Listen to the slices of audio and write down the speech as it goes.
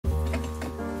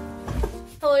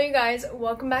Hello you guys,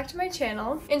 welcome back to my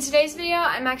channel. In today's video,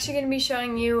 I'm actually going to be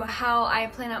showing you how I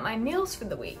plan out my meals for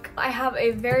the week. I have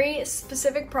a very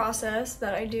specific process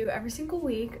that I do every single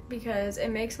week because it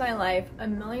makes my life a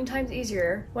million times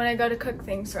easier when I go to cook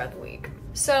things throughout the week.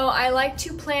 So I like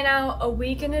to plan out a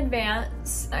week in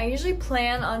advance. I usually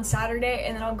plan on Saturday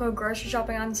and then I'll go grocery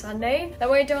shopping on Sunday. That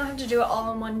way I don't have to do it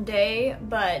all in one day,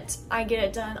 but I get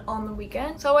it done on the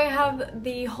weekend. So I have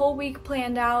the whole week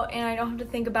planned out and I don't have to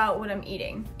think about what I'm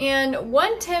eating. And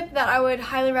one tip that I would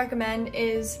highly recommend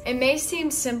is, it may seem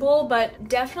simple, but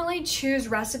definitely choose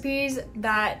recipes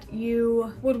that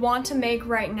you would want to make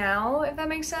right now, if that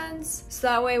makes sense. So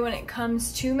that way when it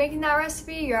comes to making that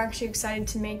recipe, you're actually excited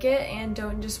to make it and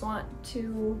don't just want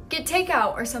to get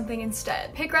takeout or something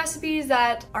instead. Pick recipes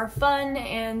that are fun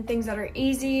and things that are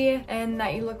easy and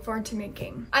that you look forward to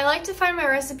making. I like to find my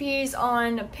recipes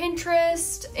on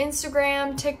Pinterest,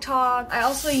 Instagram, TikTok. I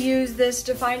also use this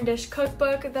Define Dish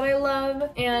cookbook that I love,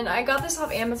 and I got this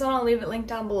off Amazon. I'll leave it linked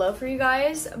down below for you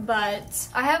guys, but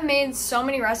I have made so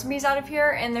many recipes out of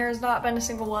here and there's not been a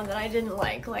single one that I didn't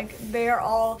like. Like, they are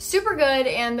all super good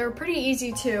and they're pretty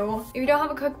easy too. If you don't have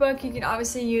a cookbook, you can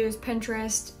obviously use Pinterest,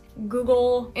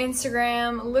 Google,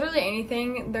 Instagram, literally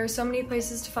anything. There's so many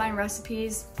places to find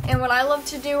recipes. And what I love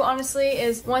to do, honestly,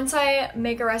 is once I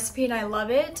make a recipe and I love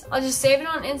it, I'll just save it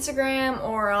on Instagram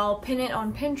or I'll pin it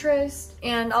on Pinterest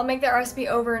and I'll make that recipe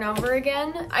over and over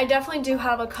again. I definitely do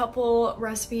have a couple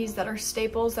recipes that are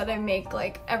staples that I make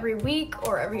like every week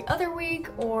or every other week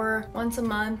or once a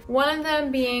month. One of them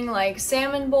being like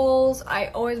salmon bowls. I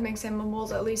always make salmon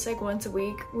bowls at least like once a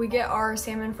week. We get our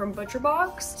salmon from Butcher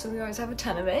Box, so we always have a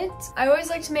ton of it. I always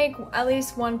like to make at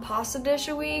least one pasta dish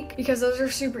a week because those are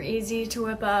super easy to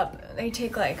whip up. They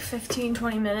take like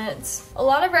 15-20 minutes. A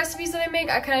lot of recipes that I make,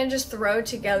 I kind of just throw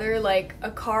together like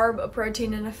a carb, a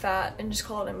protein, and a fat and just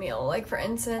call it a meal. Like, for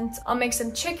instance, I'll make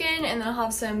some chicken and then I'll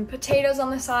have some potatoes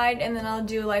on the side and then I'll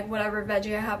do like whatever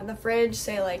veggie I have in the fridge,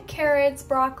 say like carrots,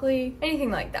 broccoli,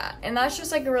 anything like that. And that's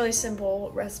just like a really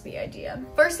simple recipe idea.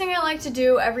 First thing I like to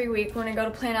do every week when I go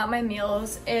to plan out my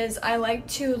meals is I like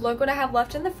to look what I have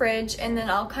left in the fridge and then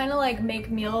I'll kind of like make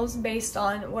meals based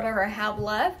on whatever I have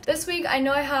left. This week I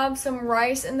know I have some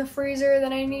rice in the freezer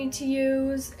that I need to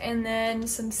use and then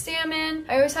some salmon.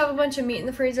 I always have a bunch of meat in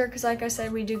the freezer because, like I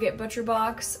said, we do get Butcher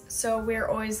Box, so we're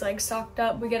always like stocked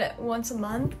up. We get it once a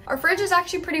month. Our fridge is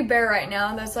actually pretty bare right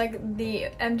now. That's like the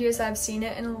emptiest I've seen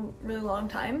it in a really long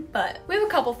time, but we have a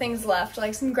couple things left,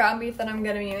 like some ground beef that I'm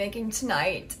gonna be making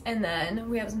tonight, and then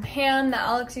we have some ham that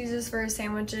Alex uses for his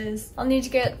sandwiches. I'll need to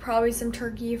get probably some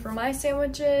turkey for my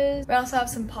sandwiches. We also have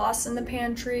some pasta in the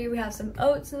pantry. We have some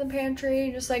oats in the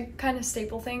pantry, just like kind of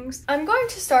staple things. I'm going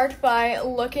to start by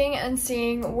looking and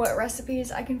seeing what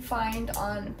recipes I can find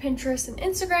on Pinterest and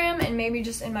Instagram and maybe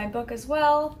just in my book as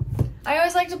well. I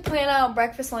always like to plan out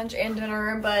breakfast, lunch, and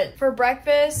dinner, but for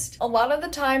breakfast, a lot of the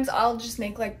times I'll just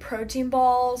make like protein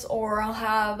balls, or I'll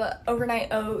have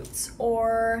overnight oats,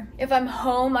 or if I'm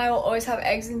home, I will always have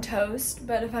eggs and toast,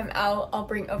 but if I'm out, I'll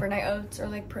bring overnight oats or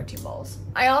like protein balls.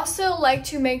 I also like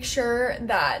to make sure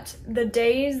that the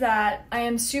days that I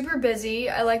am super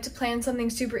busy, I like to plan something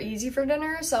super easy for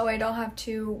dinner so I don't have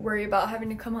to worry about having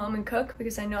to come home and cook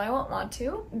because I know I won't want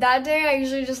to. That day, I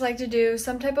usually just like to do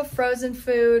some type of frozen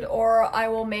food, or I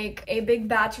will make a big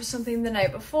batch of something the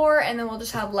night before and then we'll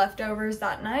just have leftovers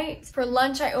that night. For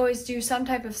lunch, I always do some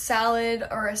type of salad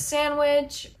or a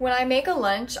sandwich. When I make a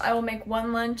lunch, I will make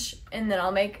one lunch and then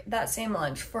I'll make that same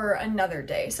lunch for another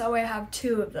day. So I have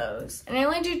two of those. And I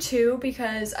only do two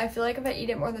because I feel like if I eat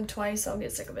it more than twice, I'll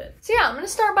get sick of it. So yeah, I'm gonna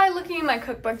start by looking in my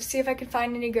cookbook to see if I can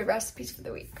find any good recipes for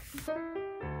the week.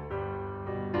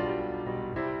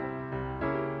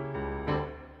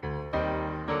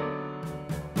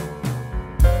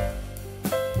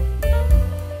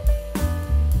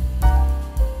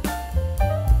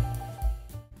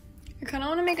 I kind of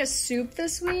want to make a soup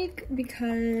this week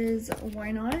because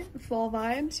why not? Fall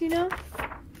vibes, you know?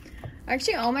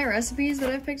 Actually, all my recipes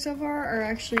that I've picked so far are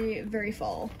actually very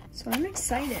fall. So I'm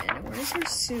excited. Where's her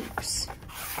soups?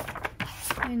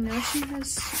 I know she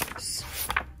has soups.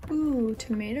 Ooh,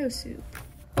 tomato soup.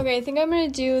 Okay, I think I'm gonna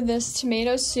do this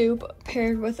tomato soup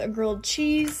paired with a grilled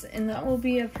cheese, and that will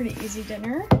be a pretty easy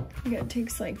dinner. I think it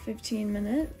takes like 15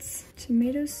 minutes.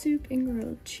 Tomato soup and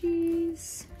grilled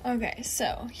cheese. Okay,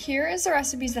 so here is the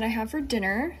recipes that I have for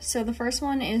dinner. So the first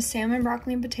one is salmon,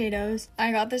 broccoli, and potatoes.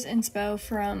 I got this inspo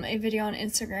from a video on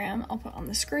Instagram. I'll put on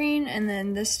the screen. And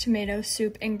then this tomato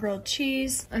soup and grilled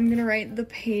cheese. I'm gonna write the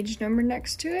page number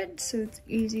next to it so it's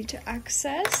easy to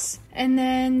access. And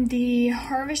then the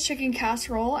harvest chicken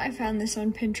casserole, I found this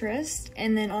on Pinterest.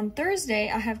 And then on Thursday,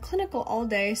 I have clinical all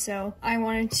day, so I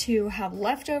wanted to have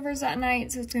leftovers that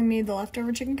night, so it's gonna be the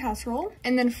leftover chicken casserole.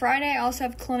 And then Friday, I also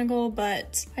have clinical,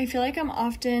 but I feel like I'm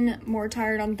often more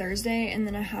tired on Thursday, and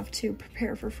then I have to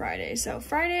prepare for Friday. So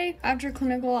Friday, after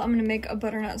clinical, I'm gonna make a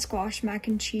butternut squash mac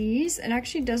and cheese. It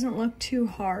actually doesn't look too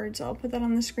hard, so I'll put that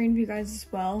on the screen for you guys as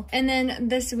well. And then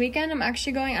this weekend, I'm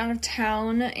actually going out of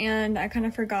town, and I kind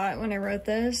of forgot when I wrote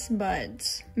this,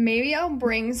 but maybe I'll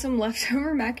bring some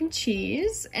leftover mac and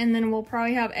cheese, and then we'll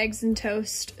probably have eggs and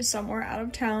toast somewhere out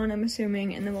of town, I'm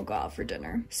assuming, and then we'll go out for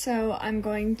dinner. So I'm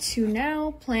going to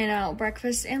now plan out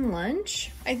breakfast and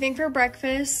lunch. I think for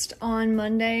breakfast on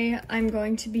Monday, I'm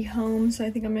going to be home, so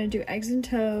I think I'm gonna do eggs and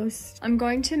toast. I'm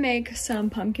going to make some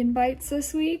pumpkin bites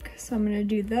this week, so I'm gonna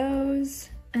do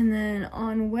those. And then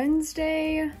on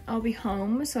Wednesday, I'll be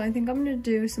home, so I think I'm gonna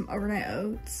do some overnight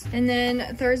oats. And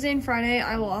then Thursday and Friday,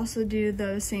 I will also do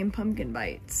those same pumpkin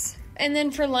bites. And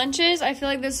then for lunches, I feel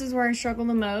like this is where I struggle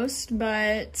the most,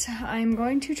 but I'm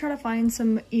going to try to find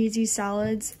some easy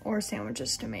salads or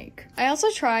sandwiches to make. I also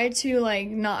tried to like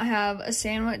not have a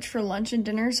sandwich for lunch and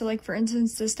dinner. So like for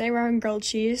instance, this day we're having grilled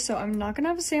cheese, so I'm not gonna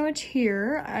have a sandwich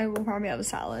here. I will probably have a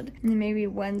salad. And then maybe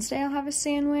Wednesday I'll have a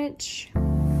sandwich.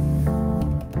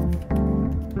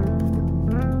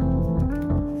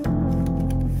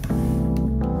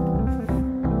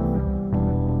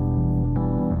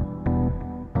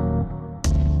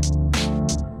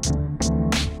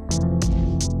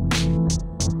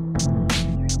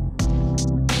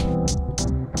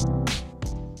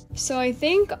 So I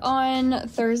think on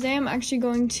Thursday, I'm actually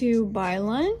going to buy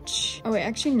lunch. Oh wait,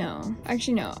 actually no. I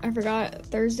forgot.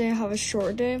 Thursday I have a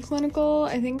short day of clinical.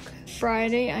 I think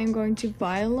Friday I'm going to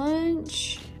buy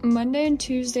lunch. Monday and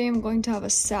Tuesday I'm going to have a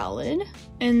salad.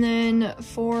 And then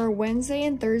for Wednesday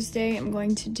and Thursday, I'm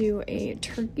going to do a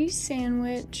turkey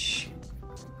sandwich.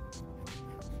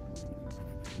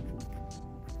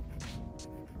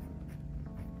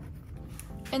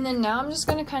 And then now I'm just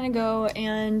gonna kind of go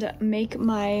and make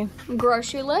my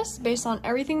grocery list based on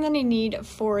everything that I need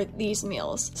for these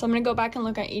meals. So I'm gonna go back and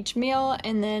look at each meal,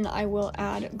 and then I will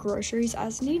add groceries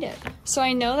as needed. So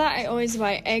I know that I always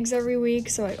buy eggs every week,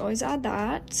 so I always add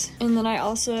that. And then I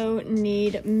also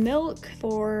need milk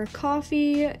for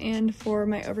coffee and for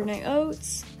my overnight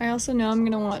oats. I also know I'm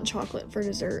gonna want chocolate for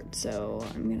dessert, so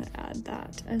I'm gonna add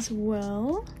that as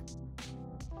well.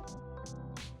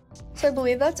 So I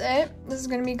believe that's it. This is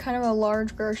gonna be kind of a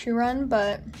large grocery run,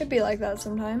 but it'd be like that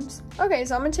sometimes. Okay,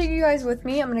 so I'm gonna take you guys with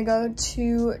me. I'm gonna go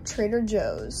to Trader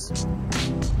Joe's.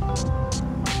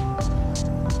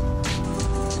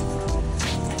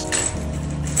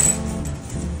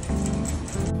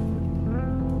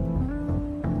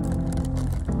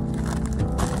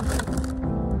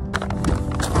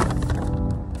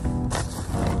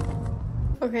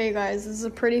 Okay, you guys, this is a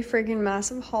pretty freaking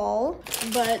massive haul,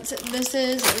 but this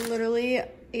is literally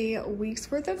a week's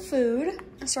worth of food.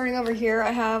 Starting over here,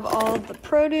 I have all the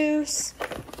produce.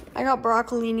 I got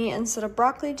broccolini instead of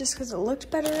broccoli just because it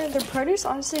looked better. The produce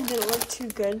honestly didn't look too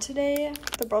good today.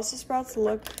 The Brussels sprouts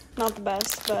look not the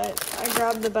best, but I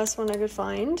grabbed the best one I could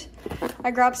find.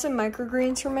 I grabbed some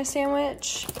microgreens for my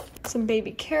sandwich, some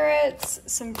baby carrots,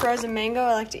 some frozen mango.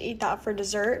 I like to eat that for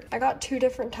dessert. I got 2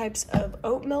 different types of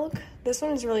oat milk. This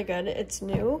one is really good, it's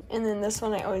new. And then this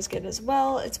one I always get as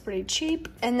well. It's pretty cheap.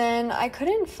 And then I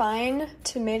couldn't find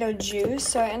tomato juice,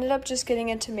 so I ended up just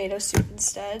getting a tomato soup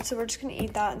instead. So we're just gonna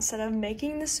eat that instead of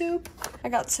making the soup. I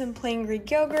got some plain Greek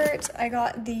yogurt. I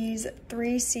got these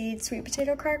 3-seed sweet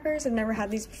potato crackers. I've never had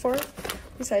these before.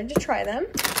 Decided to try them.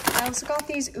 I also got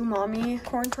these umami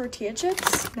corn tortilla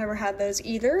chips. Never had those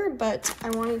either, but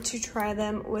I wanted to try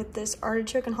them with this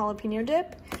artichoke and jalapeno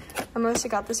dip. I mostly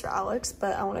got this for Alex,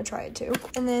 but I want to try it too.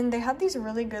 And then they had these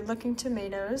really good looking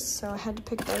tomatoes, so I had to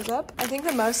pick those up. I think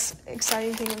the most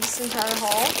exciting thing in this entire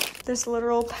haul, this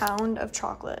literal pound of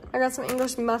chocolate. I got some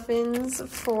English muffins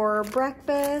for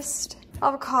breakfast,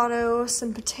 avocado,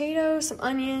 some potatoes, some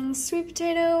onions, sweet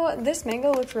potato. This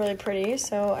mango looked really pretty,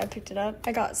 so I picked it up.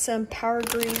 I got some power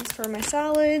greens for my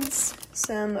salads,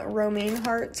 some romaine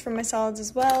hearts for my salads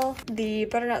as well, the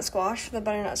butternut squash for the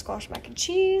butternut squash mac and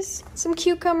cheese, some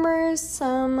cucumbers,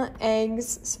 some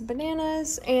eggs, some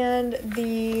bananas, and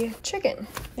the chicken.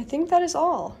 I think that is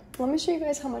all. let me show you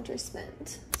guys how much I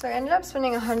spent. So I ended up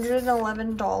spending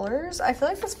 $111. I feel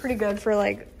like that's pretty good for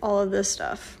like all of this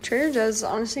stuff. Trader Joe's is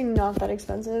honestly not that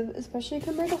expensive, especially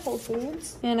compared to Whole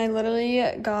Foods. And I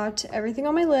literally got everything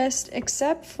on my list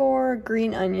except for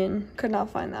green onion. Could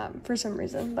not find that for some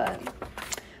reason, but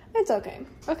it's okay.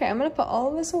 Okay, I'm gonna put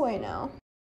all of this away now.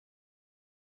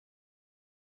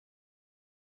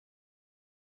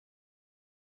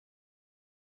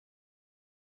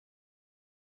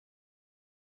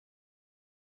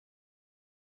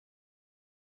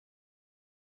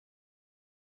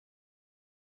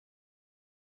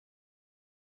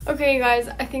 Okay, you guys,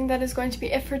 I think that is going to be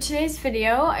it for today's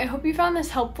video. I hope you found this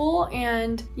helpful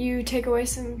and you take away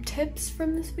some tips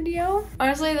from this video.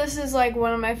 Honestly, this is like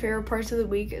one of my favorite parts of the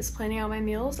week is planning out my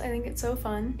meals. I think it's so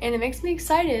fun and it makes me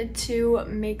excited to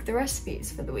make the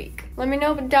recipes for the week. Let me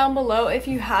know down below if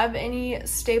you have any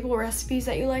staple recipes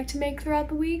that you like to make throughout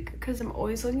the week because I'm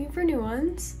always looking for new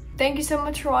ones. Thank you so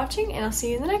much for watching and I'll see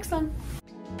you in the next one.